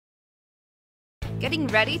Getting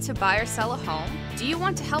ready to buy or sell a home? Do you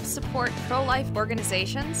want to help support pro-life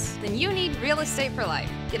organizations? Then you need Real Estate for Life.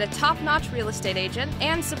 Get a top-notch real estate agent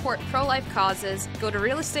and support pro-life causes. Go to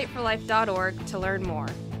realestateforlife.org to learn more.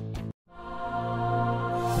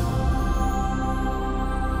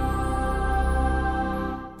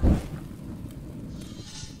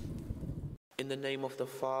 In the name of the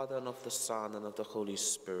Father, and of the Son, and of the Holy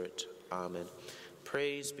Spirit. Amen.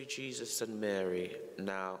 Praise be Jesus and Mary,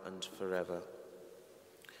 now and forever.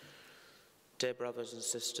 Dear brothers and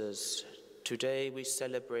sisters, today we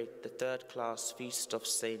celebrate the third-class feast of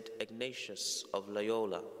Saint Ignatius of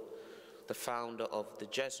Loyola, the founder of the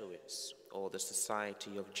Jesuits, or the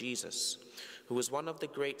Society of Jesus, who was one of the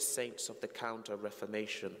great saints of the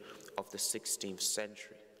Counter-Reformation of the 16th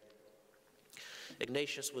century.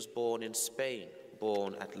 Ignatius was born in Spain,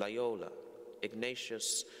 born at Loyola.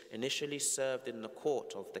 Ignatius initially served in the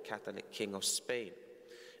court of the Catholic King of Spain,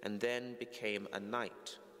 and then became a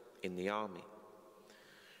knight in the army.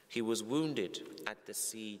 He was wounded at the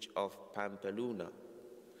siege of Pamplona.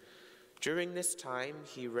 During this time,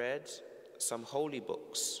 he read some holy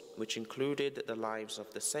books, which included the lives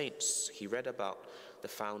of the saints. He read about the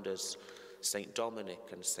founders, St. Dominic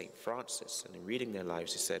and St. Francis, and in reading their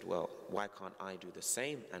lives, he said, well, why can't I do the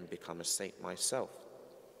same and become a saint myself?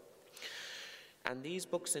 And these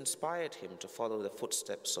books inspired him to follow the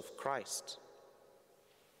footsteps of Christ,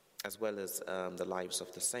 as well as the lives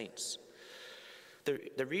of the saints.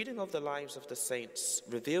 The reading of the lives of the saints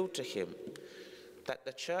revealed to him that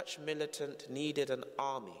the church militant needed an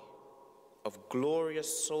army of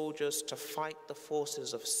glorious soldiers to fight the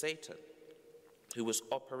forces of Satan, who was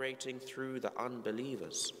operating through the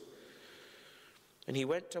unbelievers. And he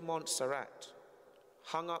went to Montserrat,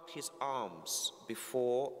 hung up his arms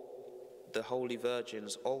before the Holy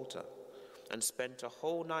Virgin's altar, and spent a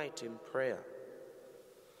whole night in prayer.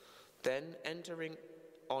 Then, entering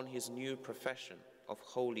on his new profession of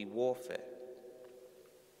holy warfare,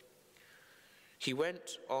 he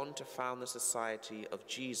went on to found the Society of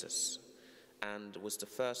Jesus and was the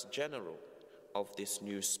first general of this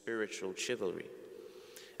new spiritual chivalry.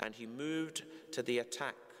 And he moved to the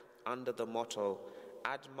attack under the motto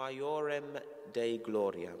Ad Maiorem Dei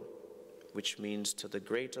Gloriam, which means to the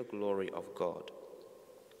greater glory of God.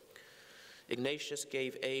 Ignatius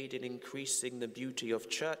gave aid in increasing the beauty of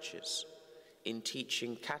churches, in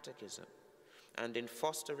teaching catechism, and in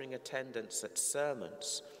fostering attendance at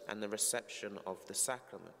sermons and the reception of the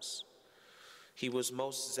sacraments. He was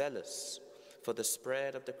most zealous for the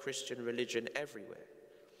spread of the Christian religion everywhere,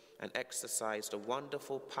 and exercised a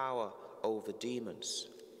wonderful power over demons.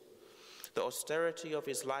 The austerity of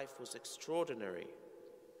his life was extraordinary,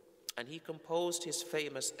 and he composed his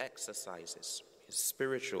famous exercises, his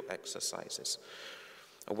spiritual exercises,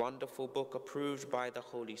 a wonderful book approved by the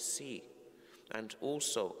Holy See, and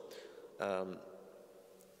also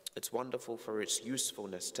it's wonderful for its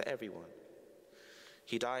usefulness to everyone.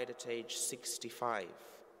 He died at age 65,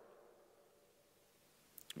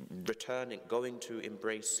 going to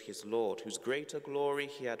embrace his Lord, whose greater glory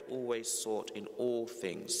he had always sought in all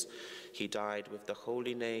things. He died with the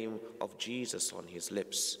holy name of Jesus on his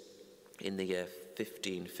lips in the year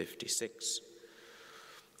 1556.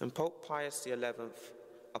 And Pope Pius XI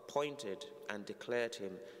appointed and declared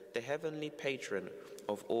him the heavenly patron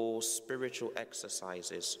of all spiritual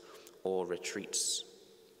exercises or retreats.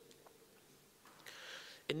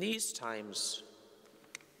 In these times,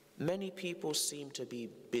 many people seem to be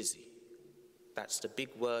busy. That's the big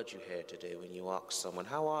word you hear today when you ask someone,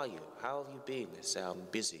 how are you? How have you been? They say, I'm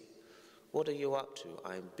busy. What are you up to?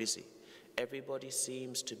 I'm busy. Everybody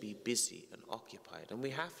seems to be busy and occupied. And we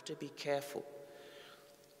have to be careful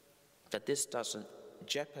that this doesn't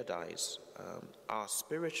jeopardize our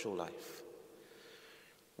spiritual life.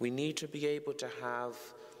 We need to be able to have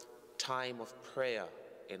time of prayer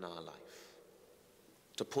in our life,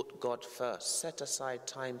 to put God first, set aside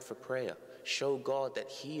time for prayer, show God that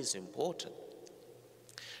He is important.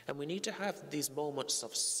 And we need to have these moments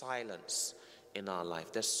of silence in our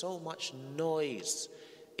life. There's so much noise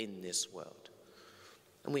in this world.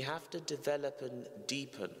 And we have to develop and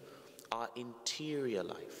deepen our interior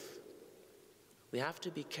life. We have to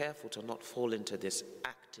be careful to not fall into this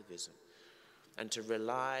activism and to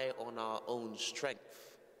rely on our own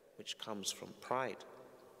strength, which comes from pride.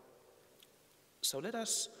 So let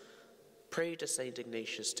us pray to St.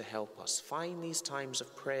 Ignatius to help us find these times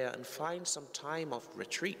of prayer and find some time of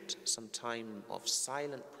retreat, some time of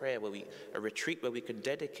silent prayer, a retreat where we can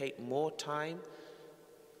dedicate more time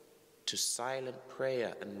to silent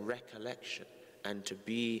prayer and recollection and to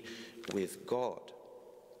be with God.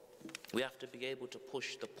 We have to be able to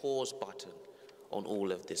push the pause button on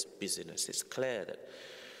all of this busyness. It's clear that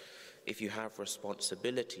if you have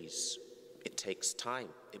responsibilities, it takes time.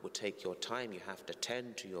 It will take your time. You have to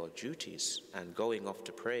tend to your duties. And going off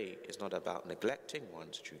to pray is not about neglecting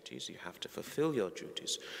one's duties. You have to fulfill your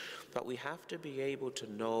duties. But we have to be able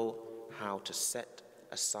to know how to set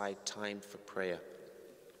aside time for prayer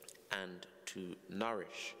and to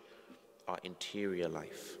nourish our interior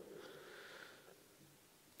life.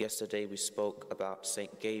 Yesterday we spoke about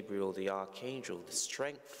Saint Gabriel the Archangel, the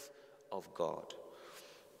strength of God.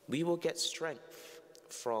 We will get strength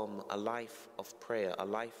from a life of prayer, a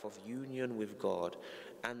life of union with God,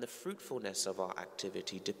 and the fruitfulness of our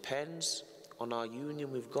activity depends on our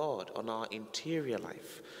union with God, on our interior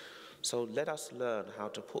life. So let us learn how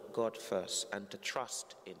to put God first and to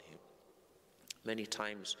trust in Him. Many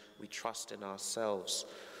times we trust in ourselves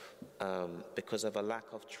because of a lack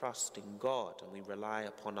of trust in God, and we rely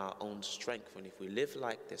upon our own strength. And if we live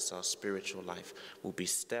like this, our spiritual life will be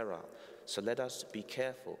sterile. So let us be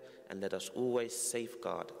careful, and let us always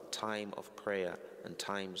safeguard time of prayer and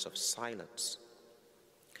times of silence.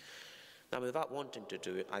 Now, without wanting to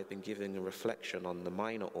do it, I've been giving a reflection on the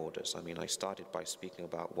minor orders. I mean, I started by speaking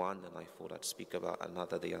about one, and I thought I'd speak about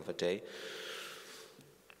another the other day.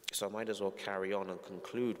 So I might as well carry on and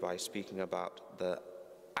conclude by speaking about the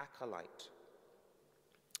acolyte.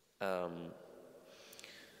 And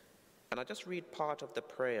I just read part of the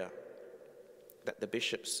prayer that the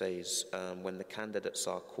bishop says when the candidates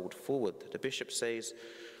are called forward. The bishop says,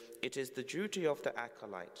 "It is the duty of the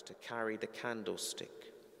acolyte to carry the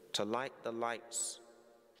candlestick, to light the lights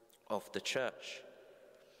of the church,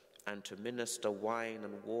 and to minister wine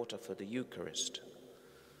and water for the Eucharist."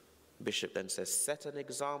 The bishop then says, "Set an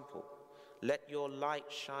example. Let your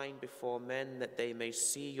light shine before men, that they may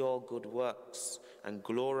see your good works and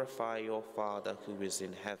glorify your Father who is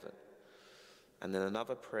in heaven." And then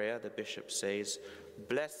another prayer, the bishop says,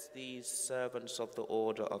 "Bless these servants of the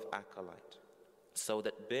order of acolyte, so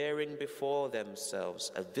that bearing before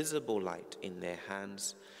themselves a visible light in their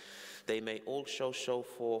hands, they may also show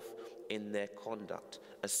forth in their conduct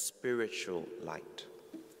a spiritual light."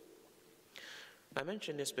 I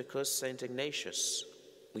mention this because St. Ignatius,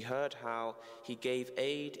 we heard how he gave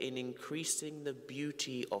aid in increasing the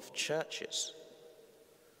beauty of churches.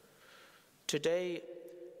 Today,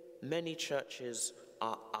 many churches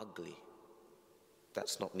are ugly.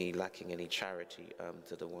 That's not me lacking any charity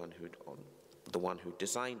to the one who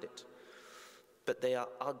designed it. But they are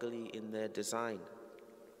ugly in their design.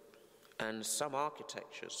 And some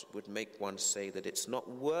architectures would make one say that it's not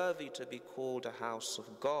worthy to be called a house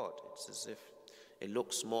of God. It's as if it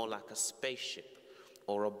looks more like a spaceship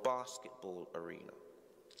or a basketball arena.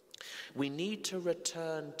 We need to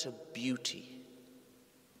return to beauty,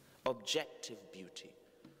 objective beauty.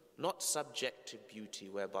 Not subjective beauty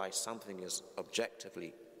whereby something is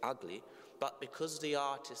objectively ugly, but because the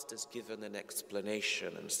artist has given an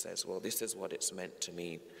explanation and says, well, this is what it's meant to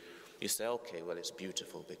mean. You say, okay, well, it's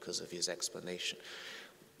beautiful because of his explanation.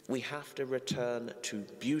 We have to return to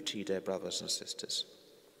beauty, dear brothers and sisters.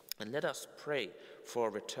 And let us pray for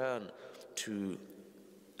a return to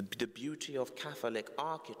the beauty of Catholic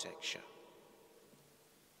architecture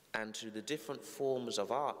and to the different forms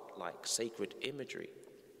of art like sacred imagery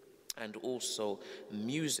and also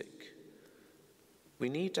music. We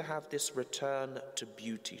need to have this return to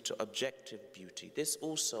beauty, to objective beauty. This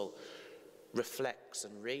also reflects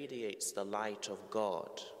and radiates the light of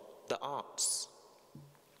God, the arts.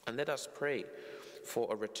 And let us pray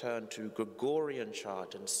for a return to Gregorian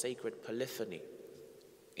chant and sacred polyphony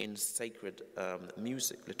in sacred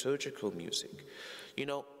music, liturgical music. You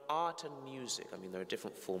know, art and music, I mean, there are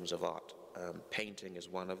different forms of art. Painting is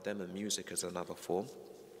one of them and music is another form.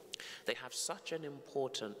 They have such an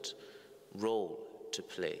important role to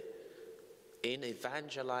play in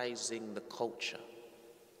evangelizing the culture.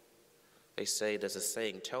 They say, there's a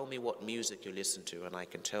saying, tell me what music you listen to and I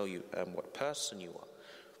can tell you what person you are.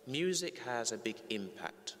 Music has a big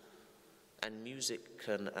impact, and music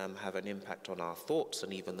can have an impact on our thoughts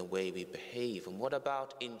and even the way we behave. And what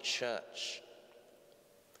about in church?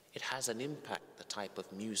 It has an impact, the type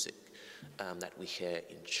of music that we hear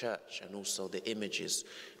in church and also the images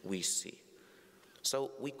we see.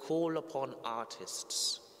 So we call upon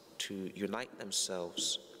artists to unite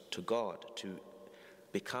themselves to God, to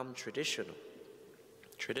become traditional.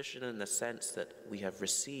 Traditional in the sense that we have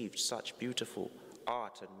received such beautiful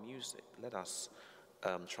art and music. Let us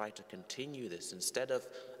try to continue this instead of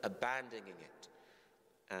abandoning it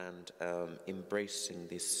and embracing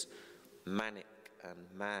this manic and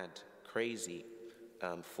mad, crazy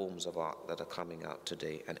forms of art that are coming out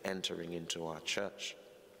today and entering into our church.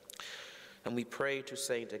 And we pray to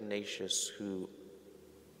Saint Ignatius, who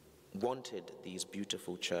wanted these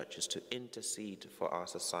beautiful churches to intercede for our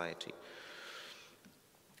society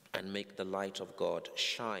and make the light of God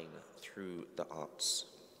shine through the arts.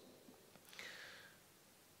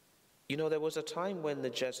 You know, there was a time when the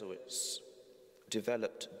Jesuits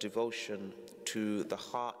developed devotion to the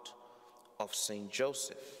heart of Saint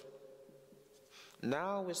Joseph.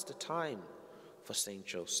 Now is the time for Saint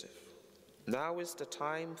Joseph. Now is the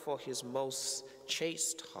time for his most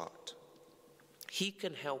chaste heart. He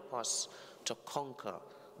can help us to conquer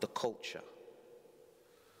the culture.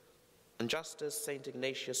 And just as Saint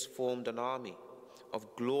Ignatius formed an army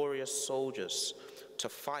of glorious soldiers to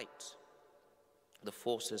fight the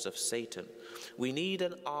forces of Satan, we need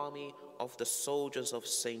an army of the soldiers of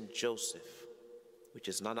Saint Joseph, which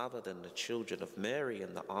is none other than the children of Mary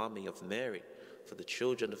and the army of Mary. For the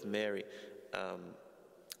children of Mary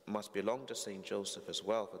must belong to Saint Joseph as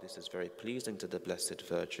well, for this is very pleasing to the Blessed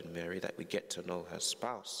Virgin Mary, that we get to know her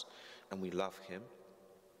spouse and we love him.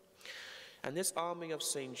 And this army of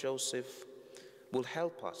Saint Joseph will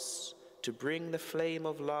help us to bring the flame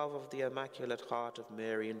of love of the Immaculate Heart of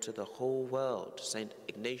Mary into the whole world. Saint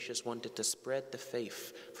Ignatius wanted to spread the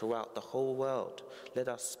faith throughout the whole world. Let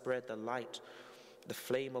us spread the light, the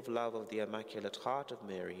flame of love of the Immaculate Heart of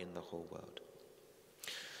Mary in the whole world,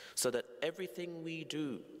 so that everything we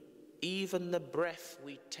do, even the breath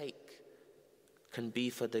we take, can be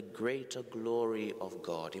for the greater glory of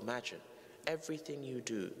God. Imagine, everything you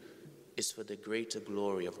do is for the greater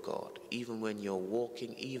glory of God. Even when you're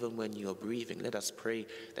walking, even when you're breathing, let us pray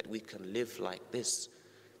that we can live like this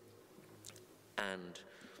and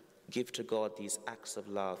give to God these acts of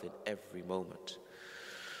love in every moment.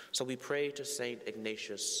 So we pray to Saint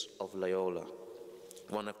Ignatius of Loyola,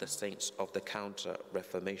 one of the saints of the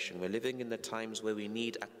Counter-Reformation. We're living in the times where we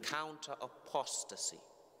need a counter-apostasy.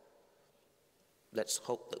 Let's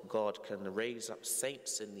hope that God can raise up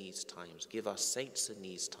saints in these times, give us saints in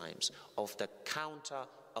these times of the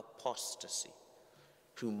counter-apostasy,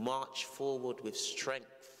 who march forward with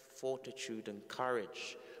strength, fortitude, and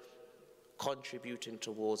courage, contributing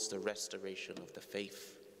towards the restoration of the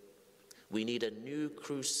faith. We need a new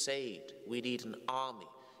crusade. We need an army,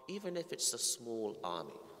 even if it's a small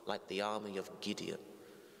army, like the army of Gideon,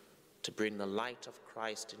 to bring the light of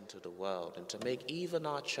Christ into the world and to make even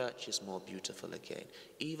our churches more beautiful again,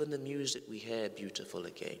 even the music we hear beautiful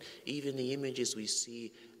again, even the images we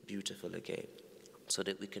see beautiful again, so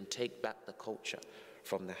that we can take back the culture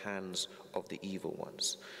from the hands of the evil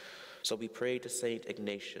ones. So we pray to Saint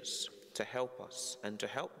Ignatius to help us and to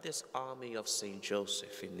help this army of Saint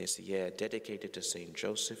Joseph in this year dedicated to Saint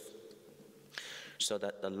Joseph, so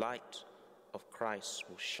that the light of Christ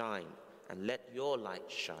will shine, and let your light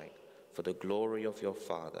shine for the glory of your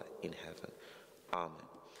Father in heaven. Amen.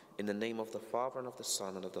 In the name of the Father, and of the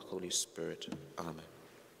Son, and of the Holy Spirit. Amen.